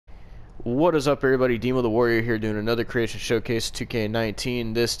What is up, everybody? Demo the Warrior here, doing another creation showcase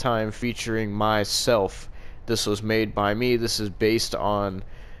 2K19, this time featuring myself. This was made by me. This is based on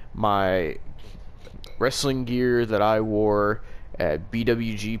my wrestling gear that I wore at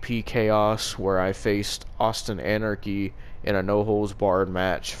BWGP Chaos, where I faced Austin Anarchy in a no-holds-barred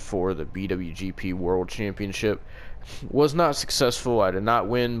match for the BWGP World Championship. Was not successful. I did not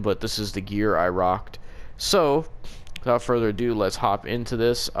win, but this is the gear I rocked. So, without further ado, let's hop into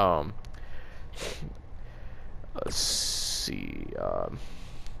this. Let's see.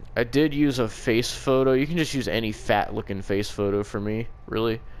 I did use a face photo. You can just use any fat-looking face photo for me,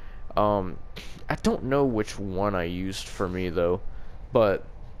 really. I don't know which one I used for me though, but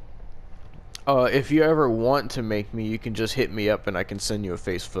if you ever want to make me, you can just hit me up and I can send you a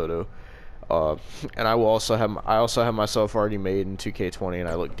face photo. And I also have myself already made in 2K20, and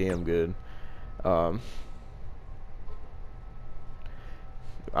I look damn good.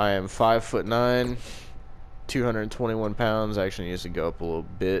 I am 5'9", 221 pounds. I actually need to go up a little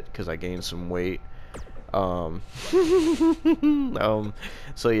bit because I gained some weight. So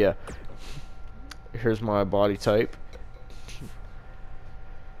yeah, here's my body type.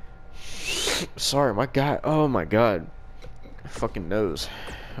 Sorry, my God. Oh my God, fucking nose.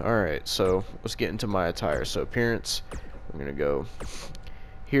 All right, so let's get into my attire. So appearance, I'm gonna go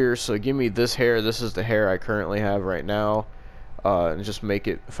here. So give me this hair. This is the hair I currently have right now. And just make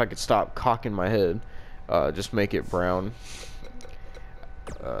it, if I could stop cocking my head, just make it brown.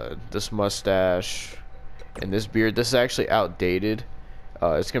 This mustache and this beard, this is actually outdated.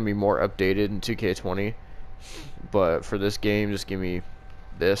 It's gonna be more updated in 2K20, but for this game, just give me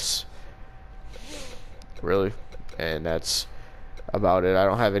this, really, and that's about it. I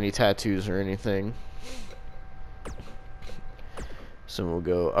don't have any tattoos or anything. So we'll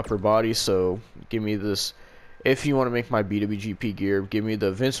go upper body. So give me this. If you want to make my BWGP gear, give me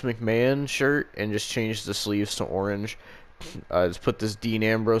the Vince McMahon shirt and just change the sleeves to orange. Just put this Dean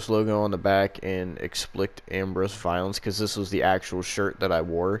Ambrose logo on the back and Explict Ambrose Violence, because this was the actual shirt that I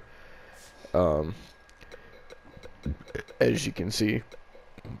wore. As you can see.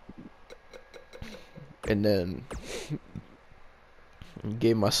 And then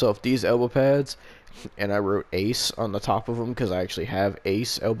gave myself these elbow pads, and I wrote Ace on the top of them because I actually have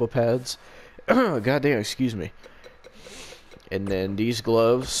Ace elbow pads. Goddamn, excuse me. And then these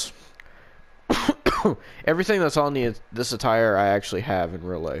gloves. Everything that's on this attire I actually have in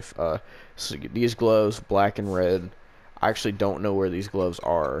real life. So these gloves, black and red. I actually don't know where these gloves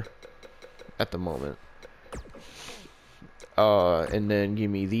are at the moment. And then give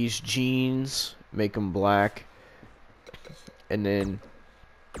me these jeans, make them black. And then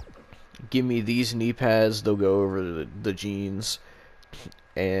give me these knee pads. They'll go over the jeans.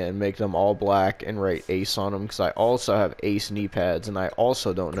 And make them all black and write Ace on them, because I also have Ace knee pads and I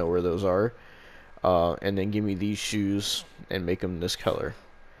also don't know where those are. And then give me these shoes and make them this color.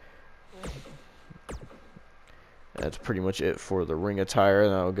 That's pretty much it for the ring attire.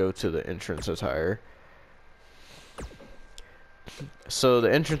 And I'll go to the entrance attire. So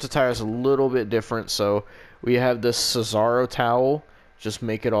the entrance attire is a little bit different. So we have this Cesaro towel, just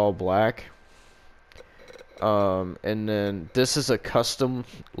make it all black. And then this is a custom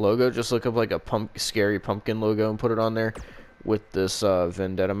logo. Just look up like a scary pumpkin logo and put it on there with this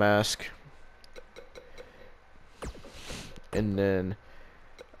Vendetta mask. And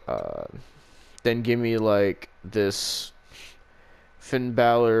then give me like this Finn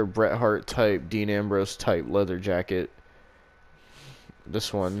Balor, Bret Hart type, Dean Ambrose type leather jacket.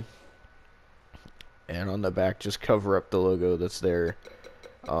 This one. And on the back, just cover up the logo that's there.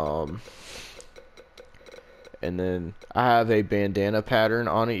 And then I have a bandana pattern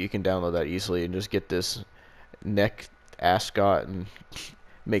on it. You can download that easily and just get this neck ascot and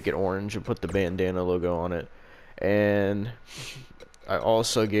make it orange and put the bandana logo on it. And I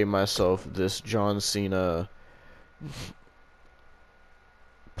also gave myself this John Cena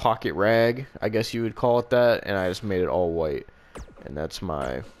pocket rag, I guess you would call it that, and I just made it all white. And that's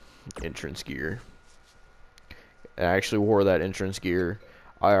my entrance gear. And I actually wore that entrance gear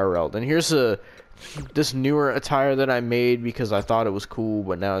IRL. Then here's this newer attire that I made because I thought it was cool,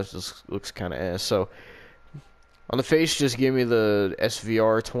 but now it just looks kind of ass. So on the face, just give me the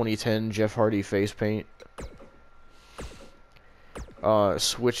SVR 2010 Jeff Hardy face paint.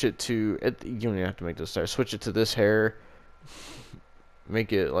 Switch it to you don't even have to make this attire. Switch it to this hair,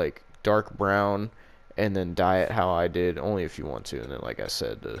 make it like dark brown, and then dye it how I did, only if you want to. And then, like I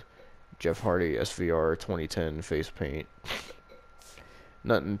said, the Jeff Hardy SVR 2010 face paint.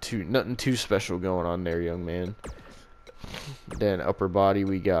 Nothing too special going on there, young man. Then upper body,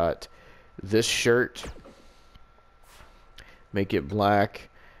 we got this shirt. Make it black.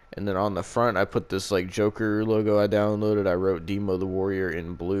 And then on the front, I put this like Joker logo I downloaded. I wrote Demo the Warrior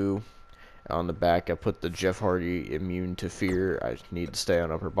in blue. On the back, I put the Jeff Hardy immune to fear. I need to stay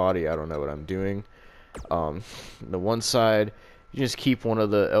on upper body. I don't know what I'm doing. The one side, you just keep one of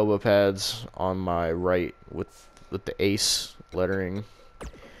the elbow pads on my right with the ace lettering.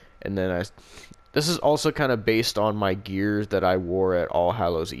 And then this is also kind of based on my gear that I wore at All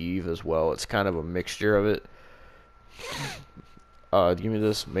Hallows Eve as well. It's kind of a mixture of it. Give me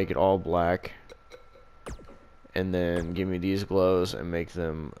this, make it all black. And then give me these gloves and make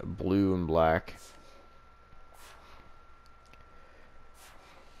them blue and black.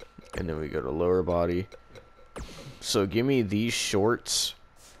 And then we go to lower body. So give me these shorts.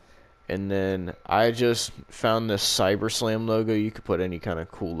 And then I just found this CyberSlam logo. You could put any kind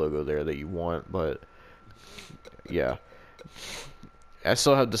of cool logo there that you want, but yeah. I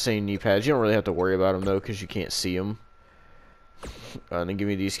still have the same knee pads. You don't really have to worry about them though, because you can't see them. And then give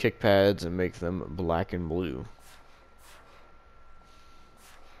me these kick pads and make them black and blue.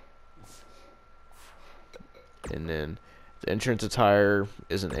 And then the entrance attire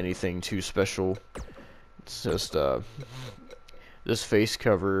isn't anything too special. It's just this face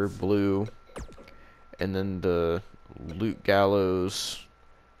cover, blue, and then the Luke Gallows,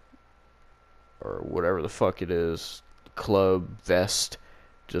 or whatever the fuck it is, club vest,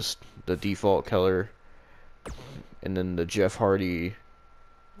 just the default color, and then the Jeff Hardy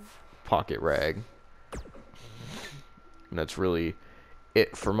pocket rag. And that's really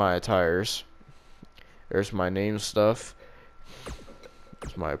it for my attires. There's my name stuff.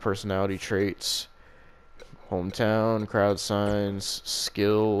 There's my personality traits. Hometown, crowd signs,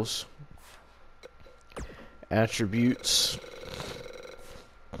 skills, attributes,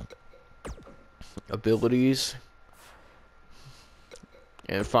 abilities,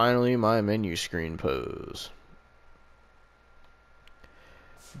 and finally my menu screen pose.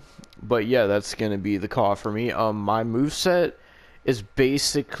 But yeah, that's gonna be the call for me. My moveset is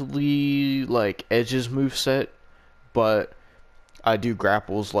basically like Edge's moveset, but I do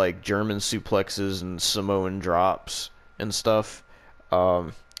grapples like German suplexes and Samoan drops and stuff.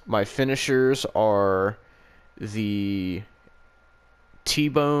 My finishers are the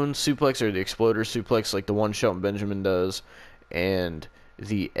T-bone suplex or the exploder suplex, like the one Shelton Benjamin does, and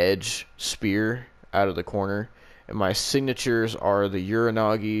the Edge spear out of the corner. And my signatures are the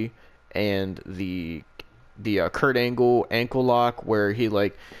Uranagi and the Kurt Angle ankle lock, where he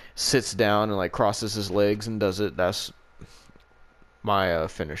like sits down and like crosses his legs and does it. That's my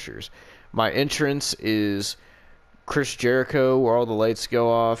finishers. My entrance is Chris Jericho, where all the lights go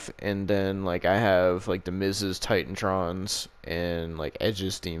off, and then like I have like the Miz's Titantrons and like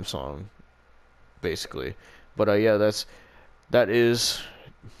Edge's theme song, basically. But yeah, that is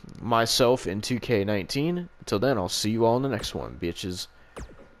myself in 2K19. Until then, I'll see you all in the next one, bitches.